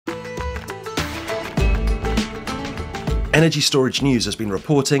Energy Storage News has been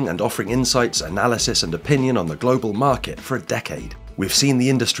reporting and offering insights, analysis and opinion on the global market for a decade. We've seen the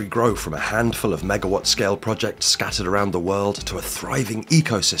industry grow from a handful of megawatt-scale projects scattered around the world to a thriving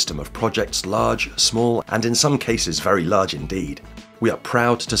ecosystem of projects large, small, and in some cases very large indeed. We are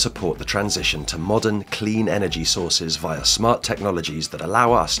proud to support the transition to modern, clean energy sources via smart technologies that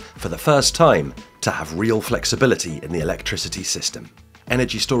allow us, for the first time, to have real flexibility in the electricity system.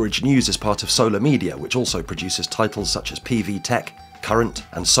 Energy Storage News is part of Solar Media, which also produces titles such as PV Tech, Current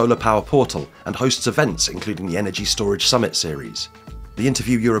and Solar Power Portal, and hosts events including the Energy Storage Summit series. The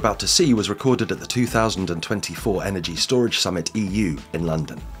interview you're about to see was recorded at the 2024 Energy Storage Summit EU in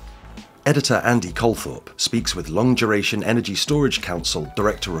London. Editor Andy Colthorpe speaks with Long Duration Energy Storage Council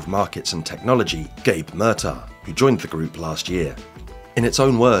Director of Markets and Technology, Gabe Murtagh, who joined the group last year. In its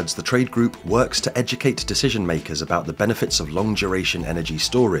own words, the trade group works to educate decision makers about the benefits of long-duration energy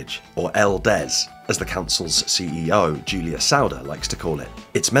storage, or LDES, as the Council's CEO, Julia Souder, likes to call it.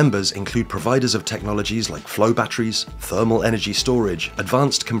 Its members include providers of technologies like flow batteries, thermal energy storage,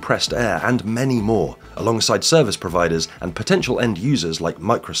 advanced compressed air, and many more, alongside service providers and potential end users like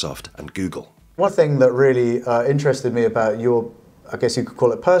Microsoft and Google. One thing that really interested me about your, I guess you could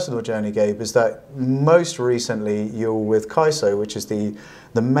call it personal journey, Gabe, is that most recently you're with CAISO, which is the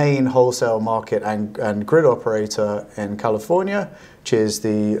main wholesale market and grid operator in California, which is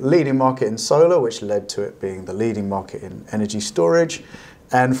the leading market in solar, which led to it being the leading market in energy storage.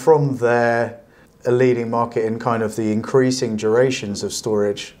 And from there, a leading market in kind of the increasing durations of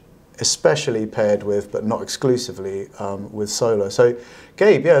storage, especially paired with, but not exclusively, with solar. So,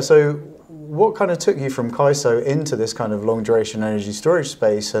 Gabe, yeah, so what kind of took you from CAISO into this kind of long duration energy storage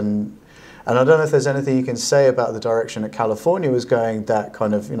space? And I don't know if there's anything you can say about the direction that California was going that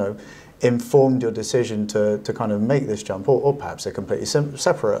kind of, informed your decision to kind of make this jump, or perhaps they're completely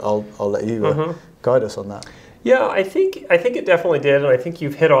separate. I'll let you guide us on that. Yeah, I think it definitely did, and I think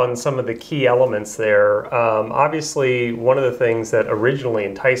you've hit on some of the key elements there. Obviously, one of the things that originally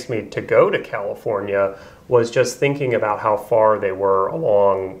enticed me to go to California was just thinking about how far they were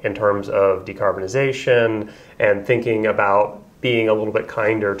along in terms of decarbonization and thinking about being a little bit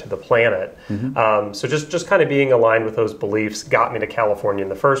kinder to the planet. So just kind of being aligned with those beliefs got me to California in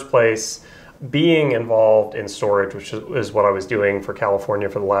the first place. Being involved in storage, which is what I was doing for California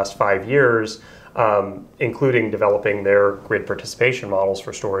for the last 5 years, including developing their grid participation models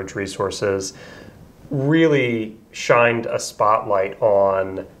for storage resources, really shined a spotlight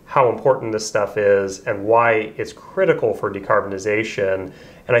on how important this stuff is and why it's critical for decarbonization.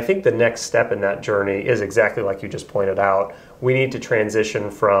 And I think the next step in that journey is exactly like you just pointed out. We need to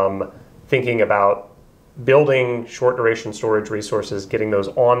transition from thinking about building short duration storage resources, getting those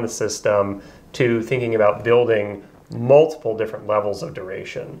on the system, to thinking about building multiple different levels of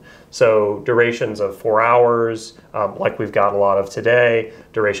duration. So durations of 4 hours, like we've got a lot of today,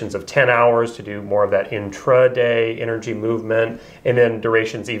 durations of 10 hours to do more of that intraday energy movement, and then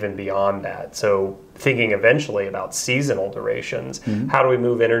durations even beyond that. So thinking eventually about seasonal durations. How do we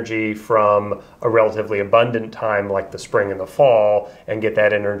move energy from a relatively abundant time like the spring and the fall and get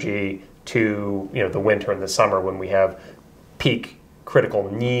that energy to the winter and the summer when we have peak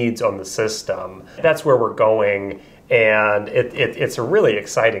critical needs on the system? That's where we're going. And it's a really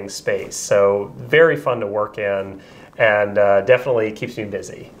exciting space. So very fun to work in, and definitely keeps me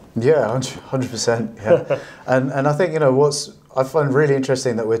busy. Yeah, 100%. Yeah. and I think what I find really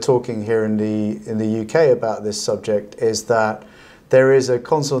interesting that we're talking here in the UK about this subject is that there is a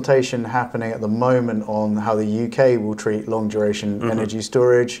consultation happening at the moment on how the UK will treat long duration energy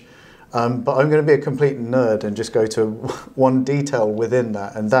storage. But I'm going to be a complete nerd and just go to one detail within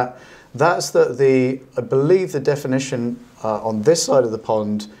that, and that's that I believe the definition on this side of the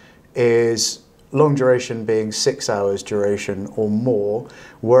pond is long duration being 6 hours duration or more,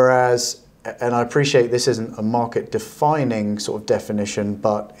 whereas, and I appreciate this isn't a market defining sort of definition,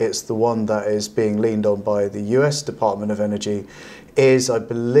 but it's the one that is being leaned on by the US Department of Energy, is I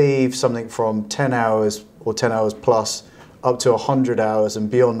believe something from 10 hours or 10 hours plus up to 100 hours, and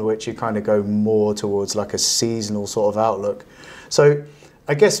beyond which you kind of go more towards like a seasonal sort of outlook. So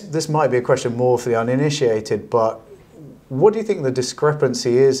I guess this might be a question more for the uninitiated, but what do you think the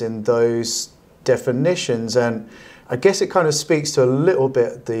discrepancy is in those definitions? And I guess it kind of speaks to a little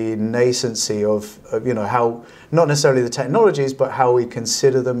bit the nascency of how, not necessarily the technologies, but how we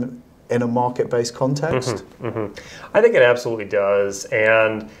consider them in a market-based context? I think it absolutely does.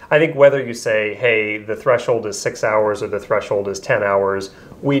 And I think whether you say, hey, the threshold is 6 hours or the threshold is 10 hours,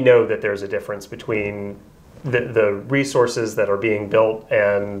 we know that there's a difference between the resources that are being built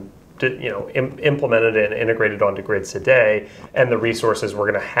and implemented and integrated onto grids today, and the resources we're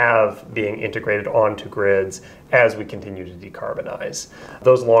going to have being integrated onto grids as we continue to decarbonize.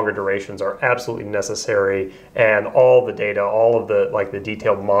 Those longer durations are absolutely necessary, and all the data, all of the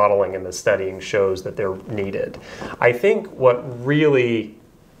detailed modeling and the studying shows that they're needed. I think what really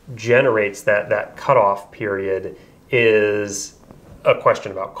generates that cutoff period is a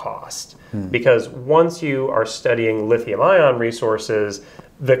question about cost. Because once you are studying lithium-ion resources,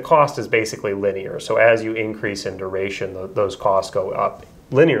 the cost is basically linear. So as you increase in duration, those costs go up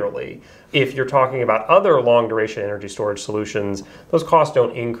linearly. If you're talking about other long-duration energy storage solutions, those costs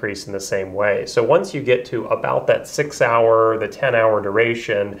don't increase in the same way. So once you get to about that 6-hour, the 10-hour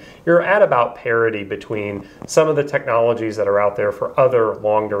duration, you're at about parity between some of the technologies that are out there for other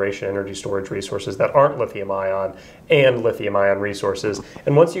long-duration energy storage resources that aren't lithium-ion and lithium-ion resources.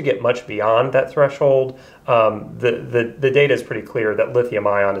 And once you get much beyond that threshold, the data is pretty clear that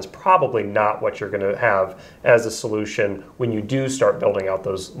lithium-ion is probably not what you're going to have as a solution when you do start building out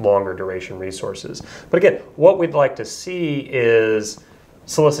those longer duration resources. But again, what we'd like to see is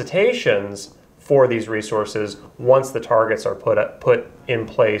solicitations for these resources once the targets are put in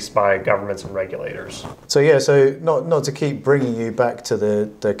place by governments and regulators. So yeah, so not to keep bringing you back to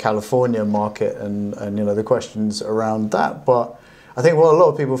the California market and the questions around that, but I think what a lot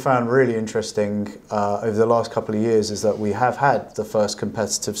of people found really interesting over the last couple of years is that we have had the first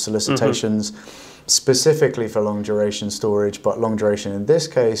competitive solicitations specifically for long duration storage, but long duration in this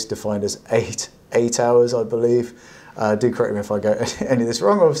case defined as eight hours, I believe. Do correct me if I get any of this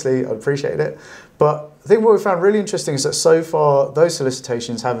wrong, obviously, I'd appreciate it. But I think what we found really interesting is that so far those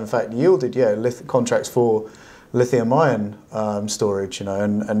solicitations have in fact yielded, contracts for lithium-ion storage,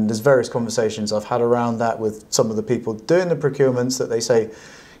 and there's various conversations I've had around that with some of the people doing the procurements that they say,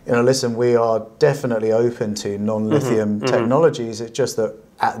 listen, we are definitely open to non-lithium technologies. It's just that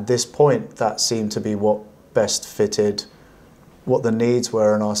at this point, that seemed to be what best fitted what the needs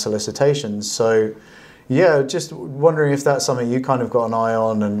were in our solicitations. So yeah, just wondering if that's something you kind of got an eye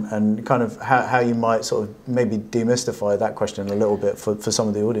on and kind of how you might sort of maybe demystify that question a little bit for some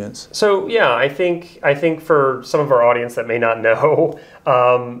of the audience. So yeah, I think for some of our audience that may not know,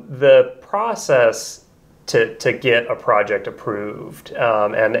 the process to get a project approved,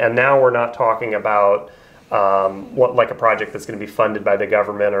 and now we're not talking about like a project that's going to be funded by the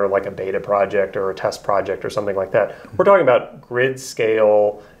government or like a beta project or a test project or something like that. We're talking about grid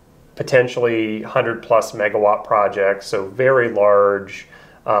scale, potentially 100+ megawatt projects, so very large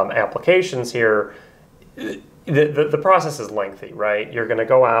applications here. The process is lengthy, right? You're going to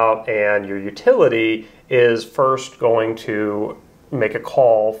go out and your utility is first going to make a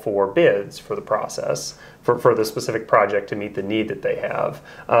call for bids for the process, for the specific project to meet the need that they have.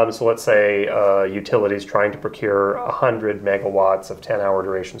 So let's say utilities trying to procure 100 megawatts of 10-hour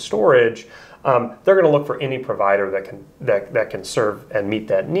duration storage. They're going to look for any provider that can serve and meet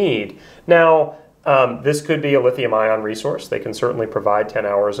that need. Now, this could be a lithium-ion resource. They can certainly provide 10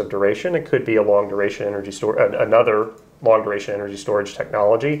 hours of duration. It could be a long-duration energy storage, another long-duration energy storage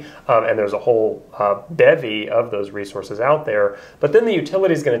technology, and there's a whole bevy of those resources out there. But then the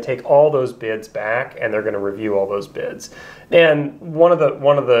utility is going to take all those bids back, and they're going to review all those bids. And one of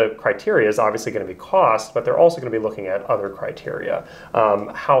the criteria is obviously going to be cost, but they're also going to be looking at other criteria.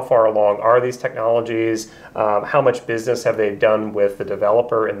 How far along are these technologies? How much business have they done with the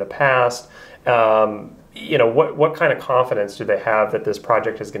developer in the past? What kind of confidence do they have that this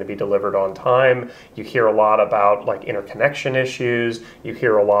project is going to be delivered on time? You hear a lot about like interconnection issues. You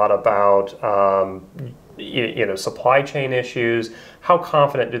hear a lot about supply chain issues. How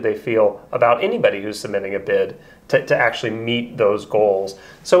confident do they feel about anybody who's submitting a bid to actually meet those goals?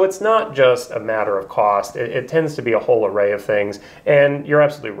 So it's not just a matter of cost. It tends to be a whole array of things. And you're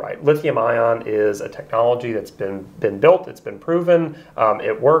absolutely right. Lithium-ion is a technology that's been built. It's been proven.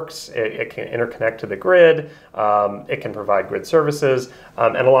 It works. It can interconnect to the grid. It can provide grid services.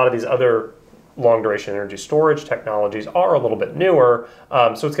 And a lot of these other long-duration energy storage technologies are a little bit newer,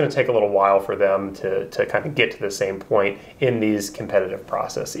 so it's going to take a little while for them to kind of get to the same point in these competitive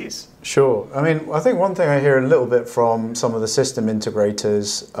processes. Sure. I mean, I think one thing I hear a little bit from some of the system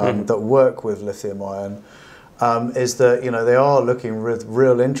integrators that work with lithium-ion is that they are looking with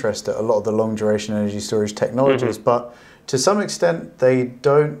real interest at a lot of the long-duration energy storage technologies, but to some extent they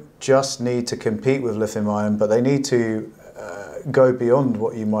don't just need to compete with lithium-ion, but they need to go beyond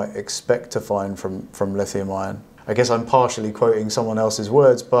what you might expect to find from lithium-ion. I guess I'm partially quoting someone else's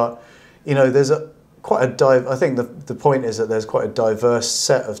words, but there's I think the point is that there's quite a diverse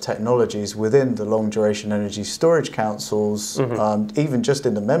set of technologies within the long duration energy storage councils, even just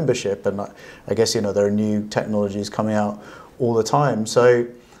in the membership, and I guess there are new technologies coming out all the time. So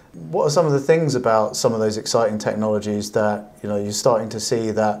what are some of the things about some of those exciting technologies that you're starting to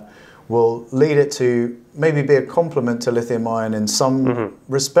see that will lead it to maybe be a complement to lithium-ion in some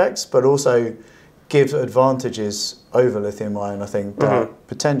respects, but also give advantages over lithium-ion, I think, that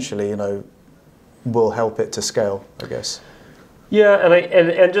potentially, will help it to scale, I guess. Yeah,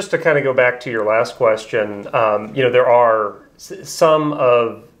 and just to kind of go back to your last question, there are some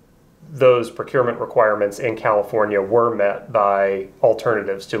of those procurement requirements in California were met by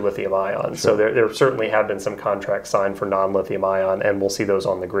alternatives to lithium-ion. Sure. So there certainly have been some contracts signed for non-lithium-ion, and we'll see those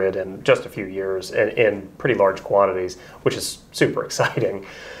on the grid in just a few years in pretty large quantities, which is super exciting.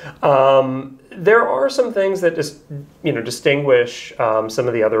 There are some things that just distinguish some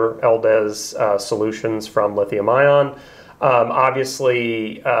of the other LDES solutions from lithium-ion.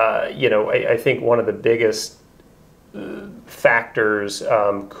 Obviously, I think one of the biggest factors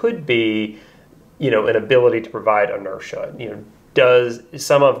could be, an ability to provide inertia. Does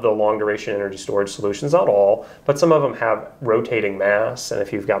some of the long duration energy storage solutions, not all, but some of them have rotating mass, and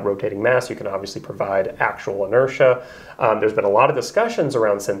if you've got rotating mass, you can obviously provide actual inertia. There's been a lot of discussions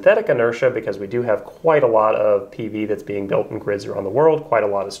around synthetic inertia because we do have quite a lot of PV that's being built in grids around the world, quite a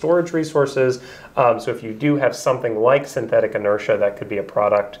lot of storage resources. So if you do have something like synthetic inertia, that could be a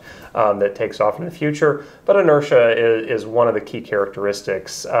product that takes off in the future. But inertia is one of the key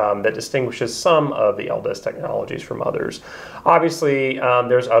characteristics that distinguishes some of the LDES technologies from others. Obviously,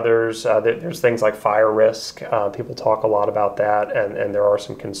 there's others. There's things like fire risk. People talk a lot about that, and there are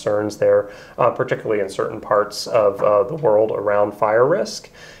some concerns there, particularly in certain parts of the world around fire risk.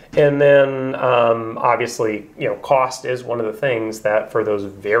 And then, obviously, cost is one of the things that for those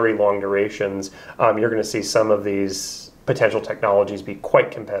very long durations, you're going to see some of these potential technologies be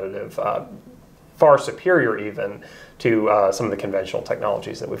quite competitive, far superior even to some of the conventional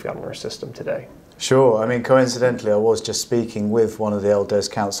technologies that we've got in our system today. Sure. I mean, coincidentally, I was just speaking with one of the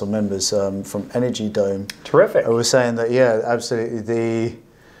LDES Council members from Energy Dome. Terrific. I was saying that, yeah, absolutely,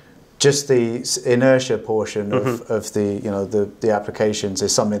 just the inertia portion of the applications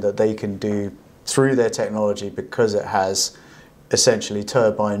is something that they can do through their technology because it has essentially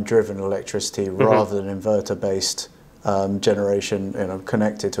turbine-driven electricity rather than inverter-based generation,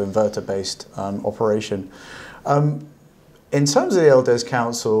 connected to inverter-based operation. In terms of the LDES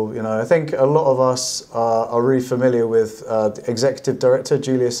Council, I think a lot of us are really familiar with the Executive Director,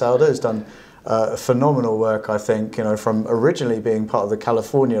 Julia Souder, has done phenomenal work, I think, from originally being part of the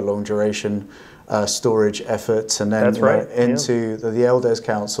California long duration storage efforts and then into the LDES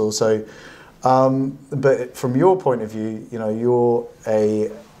Council. So, but from your point of view, you're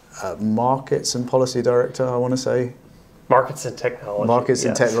a markets and policy director, I want to say. Markets and technology. Markets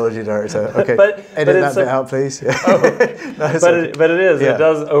and technology director. Okay, but edit that bit out, please. Yeah. Oh, but it is. Yeah. It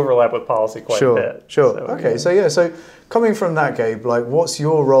does overlap with policy quite a bit. Sure. So, okay. Yeah. So coming from that, Gabe, like, what's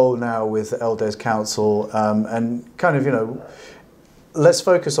your role now with the LDES Council? And kind of, let's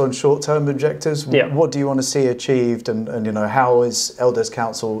focus on short-term objectives. Yeah. What do you want to see achieved, and how is LDES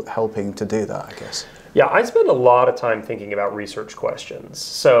Council helping to do that, I guess? Yeah, I spend a lot of time thinking about research questions.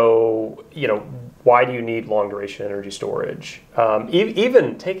 So, why do you need long-duration energy storage?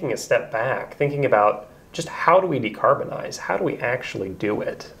 Even taking a step back, thinking about just how do we decarbonize? How do we actually do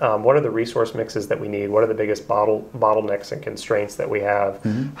it? What are the resource mixes that we need? What are the biggest bottlenecks and constraints that we have?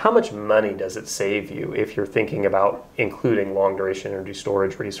 How much money does it save you if you're thinking about including long-duration energy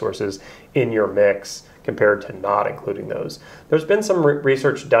storage resources in your mix compared to not including those? There's been some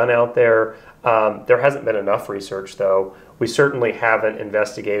research done out there. There hasn't been enough research, though. We certainly haven't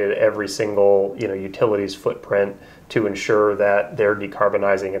investigated every single utility's footprint to ensure that they're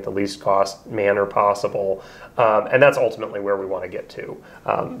decarbonizing at the least cost manner possible. And that's ultimately where we want to get to,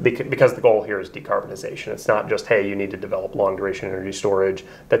 because the goal here is decarbonization. It's not just, hey, you need to develop long-duration energy storage.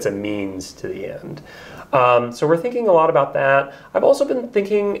 That's a means to the end. So we're thinking a lot about that. I've also been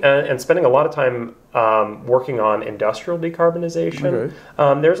thinking and spending a lot of time working on industrial decarbonization.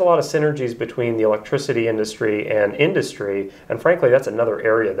 Okay. There's a lot of synergies between the electricity industry, and frankly, that's another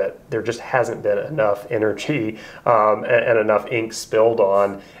area that there just hasn't been enough energy and enough ink spilled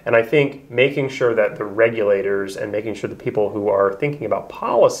on. And I think making sure that the regulators and making sure the people who are thinking about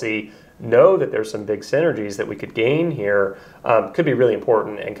policy know that there's some big synergies that we could gain here could be really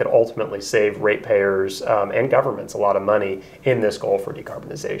important and could ultimately save ratepayers and governments a lot of money in this goal for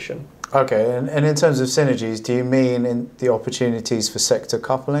decarbonization. Okay, and in terms of synergies, do you mean in the opportunities for sector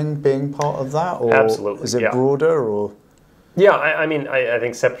coupling being part of that? Or absolutely. Is it broader? Or? Yeah, I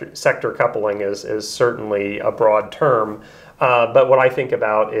think sector coupling is certainly a broad term. But what I think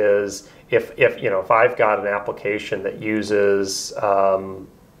about is if I've got an application that uses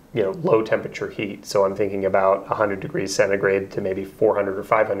low temperature heat. So I'm thinking about 100 degrees centigrade to maybe 400 or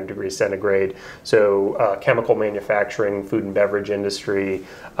 500 degrees centigrade. So chemical manufacturing, food and beverage industry,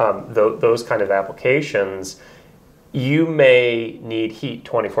 those kind of applications, you may need heat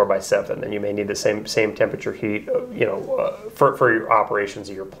 24/7, and you may need the same temperature heat, for your operations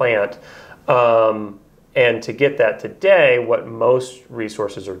of your plant. And to get that today, what most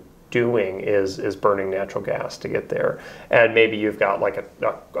resources are doing is burning natural gas to get there. And maybe you've got like a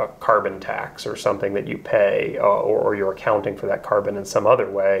carbon tax or something that you pay, or you're accounting for that carbon in some other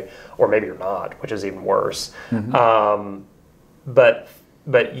way, or maybe you're not, which is even worse.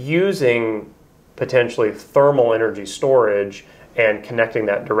 But using potentially thermal energy storage and connecting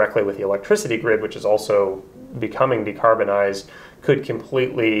that directly with the electricity grid, which is also becoming decarbonized, could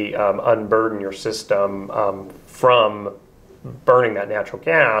completely unburden your system from burning that natural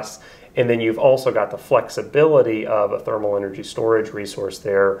gas. And then you've also got the flexibility of a thermal energy storage resource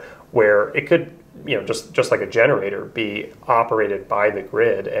there, where it could, just like a generator, be operated by the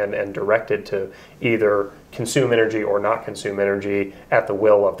grid and directed to either consume energy or not consume energy at the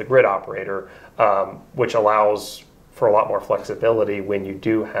will of the grid operator, which allows for a lot more flexibility when you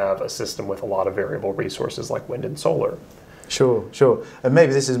do have a system with a lot of variable resources like wind and solar. Sure, sure. And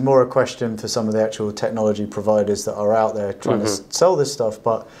maybe this is more a question for some of the actual technology providers that are out there trying to sell this stuff.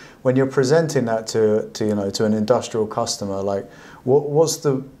 But when you're presenting that to an industrial customer, like what's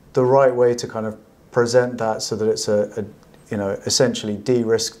the right way to kind of present that so that it's essentially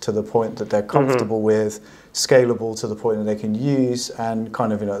de-risked to the point that they're comfortable with, scalable to the point that they can use, and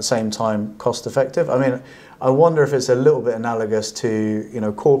kind of at the same time cost effective? I mean, I wonder if it's a little bit analogous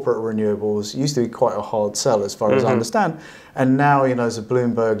to corporate renewables. It used to be quite a hard sell as far as I understand, and now there's a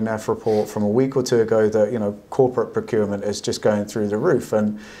Bloomberg NEF report from a week or two ago that corporate procurement is just going through the roof,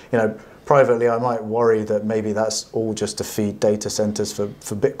 and privately, I might worry that maybe that's all just to feed data centers for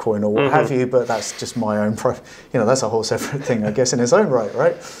Bitcoin or what have you, but that's just my own, that's a whole separate thing, I guess, in its own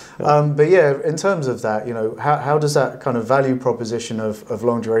right? But yeah, in terms of that, how does that kind of value proposition of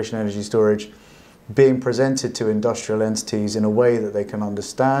long duration energy storage being presented to industrial entities in a way that they can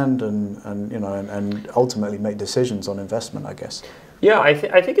understand and ultimately make decisions on investment, I guess? Yeah, I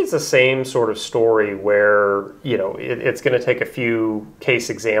think it's the same sort of story where, it's going to take a few case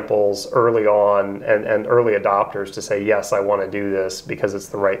examples early on and early adopters to say, yes, I want to do this because it's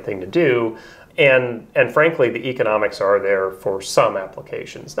the right thing to do. And frankly, the economics are there for some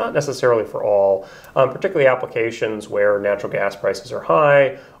applications, not necessarily for all, particularly applications where natural gas prices are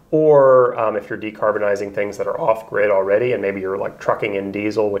high, or if you're decarbonizing things that are off-grid already, and maybe you're like trucking in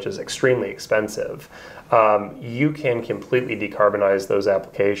diesel, which is extremely expensive, you can completely decarbonize those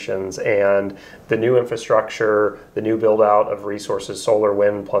applications. And the new infrastructure, the new build-out of resources, solar,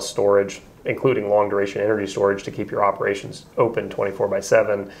 wind, plus storage, including long-duration energy storage to keep your operations open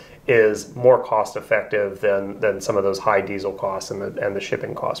 24/7, is more cost-effective than some of those high diesel costs and the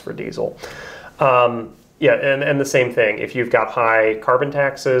shipping costs for diesel. Yeah, and the same thing, if you've got high carbon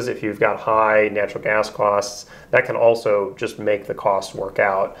taxes, if you've got high natural gas costs, that can also just make the costs work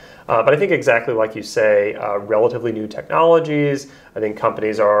out. But I think exactly like you say, relatively new technologies, I think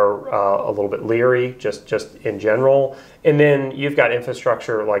companies are a little bit leery just in general. And then you've got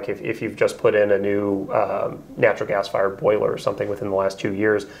infrastructure, like if you've just put in a new natural gas fired boiler or something within the last 2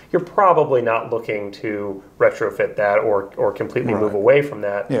 years, you're probably not looking to retrofit that or completely move away from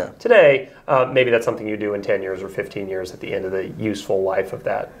that. Yeah. Today, maybe that's something you do in 10 years or 15 years at the end of the useful life of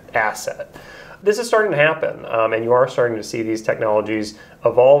that asset. This is starting to happen, and you are starting to see these technologies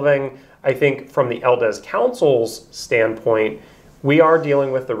evolving. I think from the LDES Council's standpoint, we are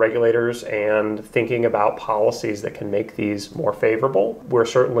dealing with the regulators and thinking about policies that can make these more favorable. We're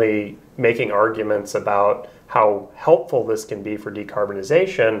certainly making arguments about how helpful this can be for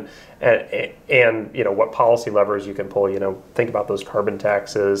decarbonization and what policy levers you can pull. Think about those carbon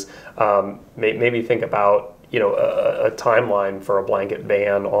taxes, maybe think about a timeline for a blanket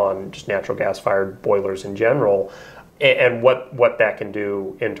ban on just natural gas-fired boilers in general, and what that can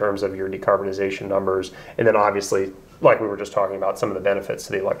do in terms of your decarbonization numbers. And then obviously, like we were just talking about, some of the benefits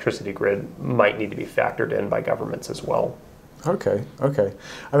to the electricity grid might need to be factored in by governments as well. Okay.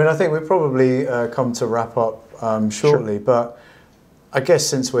 I mean, I think we'll probably come to wrap up shortly, but I guess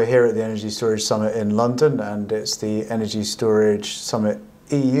since we're here at the Energy Storage Summit in London, and it's the Energy Storage Summit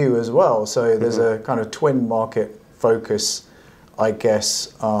EU as well, so there's a kind of twin market focus, I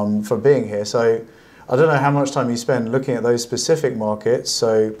guess, for being here. So I don't know how much time you spend looking at those specific markets,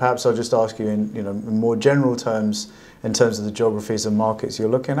 so perhaps I'll just ask you in more general terms, in terms of the geographies and markets you're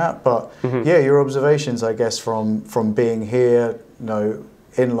looking at. But yeah, your observations, I guess, from being here,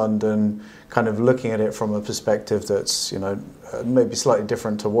 in London, kind of looking at it from a perspective that's, maybe slightly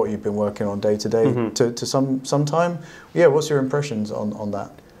different to what you've been working on day to day to some time. Yeah, what's your impressions on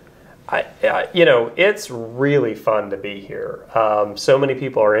that? It's really fun to be here. So many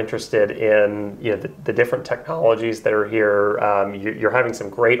people are interested in the different technologies that are here. You're having some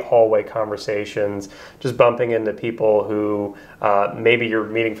great hallway conversations, just bumping into people who maybe you're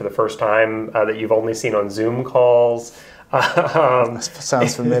meeting for the first time that you've only seen on Zoom calls.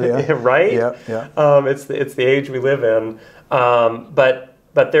 Sounds familiar, right? Yeah, yeah. It's the age we live in, but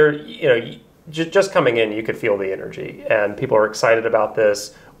there, just coming in, you could feel the energy, and people are excited about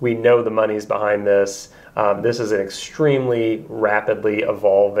this. We know the money's behind this. This is an extremely rapidly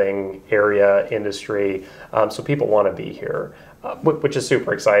evolving industry, so people want to be here, which is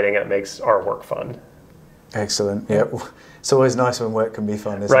super exciting, and it makes our work fun. Excellent. Yeah, it's always nice when work can be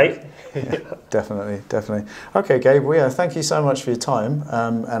fun, isn't right? it? Right? Yeah, definitely, definitely. Okay, Gabe. Well, yeah, thank you so much for your time,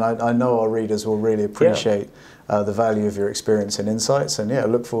 and I know our readers will really appreciate the value of your experience and insights. And yeah, I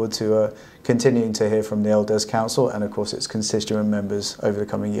look forward to continuing to hear from the LDES Council and, of course, its constituent members over the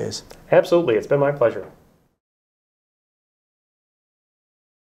coming years. Absolutely, it's been my pleasure.